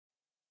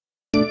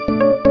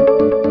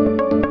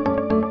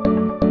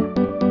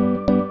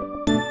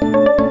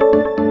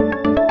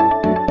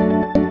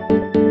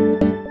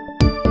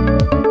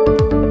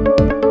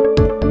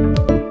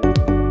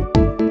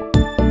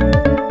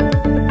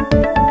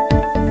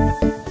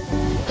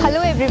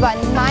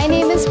everyone, my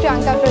name is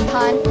Priyanka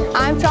Pradhan.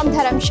 I am from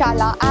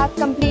Dharamshala. I have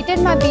completed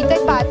my B.Tech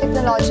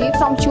Biotechnology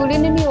from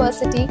Shoolini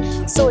University,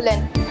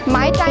 Solan.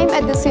 My time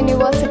at this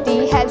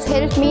university has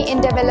helped me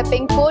in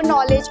developing core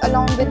knowledge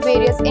along with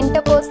various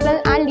interpersonal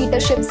and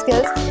leadership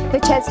skills,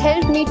 which has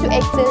helped me to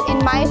excel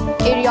in my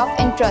area of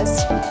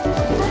interest.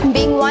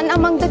 Being one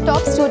among the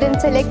top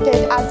students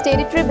selected as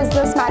Territory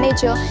Business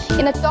Manager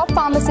in a top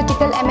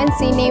pharmaceutical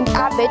MNC named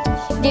Abbott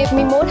gave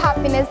me more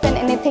happiness than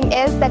anything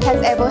else that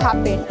has ever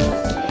happened.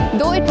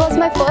 Though it was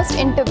my first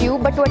interview,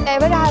 but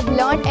whatever I have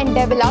learned and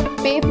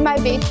developed paved my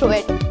way through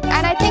it.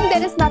 And I think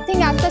there is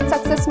nothing as such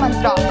success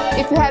mantra.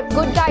 If you have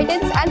good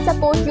guidance and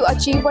support, you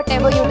achieve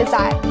whatever you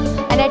desire.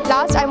 And at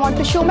last, I want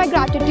to show my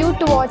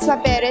gratitude towards my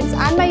parents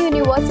and my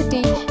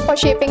university for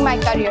shaping my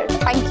career.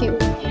 Thank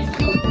you.